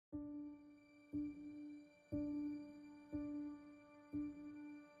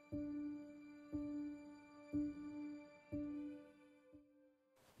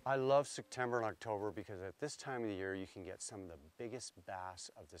I love September and October because at this time of the year you can get some of the biggest bass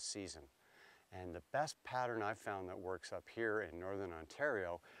of the season. And the best pattern I've found that works up here in Northern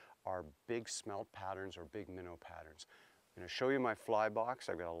Ontario are big smelt patterns or big minnow patterns. I'm going to show you my fly box.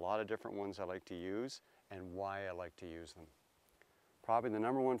 I've got a lot of different ones I like to use and why I like to use them. Probably the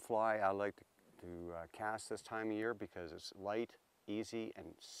number one fly I like to cast this time of year because it's light, easy, and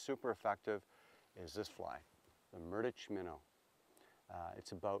super effective is this fly, the Murdich minnow.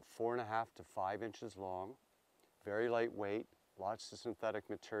 It's about 4.5 to 5 inches long, very lightweight, lots of synthetic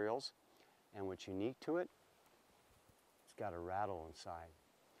materials, and what's unique to it, it's got a rattle inside.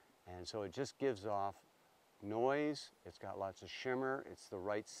 And so it just gives off noise, it's got lots of shimmer, it's the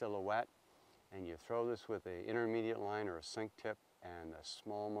right silhouette, and you throw this with an intermediate line or a sink tip, and the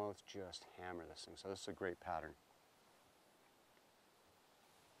smallmouth just hammer this thing. So this is a great pattern.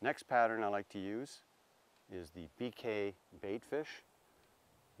 Next pattern I like to use is the BK Baitfish.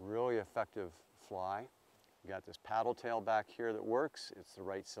 Really effective fly. You got this paddle tail back here that works. It's the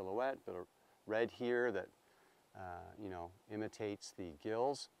right silhouette, but a red here that imitates the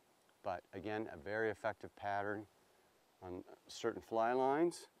gills. But again, a very effective pattern on certain fly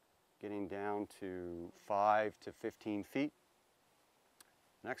lines, getting down to 5 to 15 feet.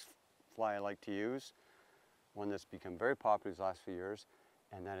 Next fly I like to use, one that's become very popular these last few years,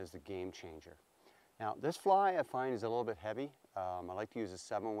 and that is the Game Changer. Now this fly I find is a little bit heavy. I like to use a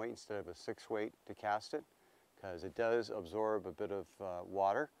 7 weight instead of a 6 weight to cast it because it does absorb a bit of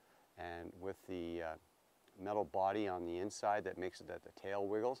water, and with the metal body on the inside that makes it that the tail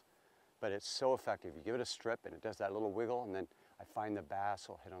wiggles. But it's so effective. You give it a strip and it does that little wiggle, and then I find the bass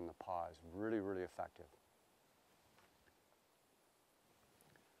will hit on the paws. Really, really effective.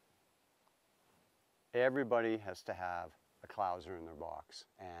 Everybody has to have a clouser in their box,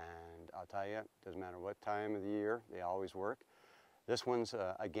 and I'll tell you, it doesn't matter what time of the year, they always work. This one's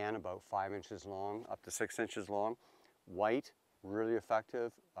again about 5 inches long, up to 6 inches long. White, really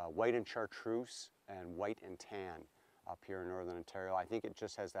effective. White and chartreuse and white and tan up here in Northern Ontario. I think it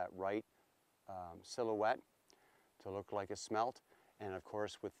just has that right silhouette to look like a smelt, and of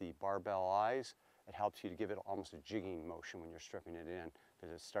course with the barbell eyes, it helps you to give it almost a jigging motion when you're stripping it in,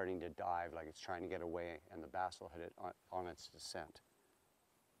 because it's starting to dive like it's trying to get away, and the bass will hit it on its descent.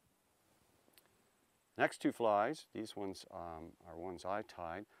 Next two flies, these ones are ones I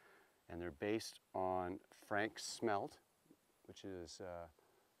tied, and they're based on Frank Smelt, which is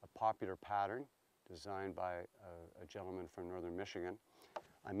a popular pattern designed by a gentleman from northern Michigan.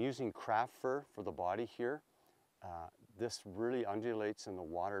 I'm using craft fur for the body here. This really undulates in the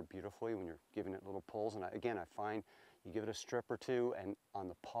water beautifully when you're giving it little pulls, and again I find you give it a strip or two and on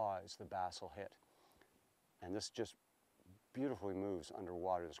the paws the bass will hit. And this just beautifully moves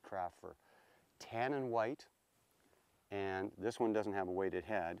underwater, this craft fur. Tan and white, and this one doesn't have a weighted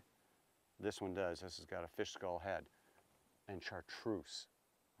head. This one does. This has got a fish skull head. And chartreuse,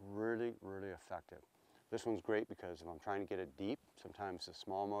 really, really effective. This one's great because if I'm trying to get it deep, sometimes the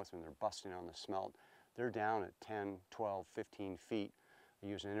smallmouth, when they're busting on the smelt, they're down at 10, 12, 15 feet. I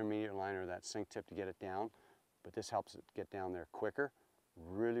use an intermediate line or that sink tip to get it down, but this helps it get down there quicker.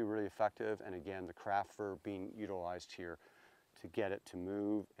 Really, really effective, and again, the craft fur being utilized here to get it to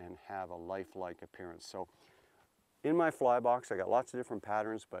move and have a lifelike appearance. So in my fly box, I got lots of different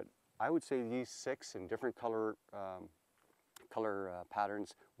patterns, but I would say these 6 in different color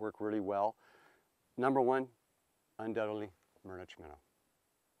patterns work really well. Number one, undoubtedly, Murdich minnow.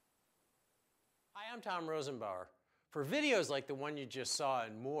 Hi, I'm Tom Rosenbauer. For videos like the one you just saw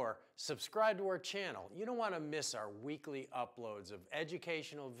and more, subscribe to our channel. You don't want to miss our weekly uploads of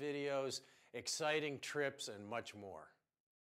educational videos, exciting trips, and much more.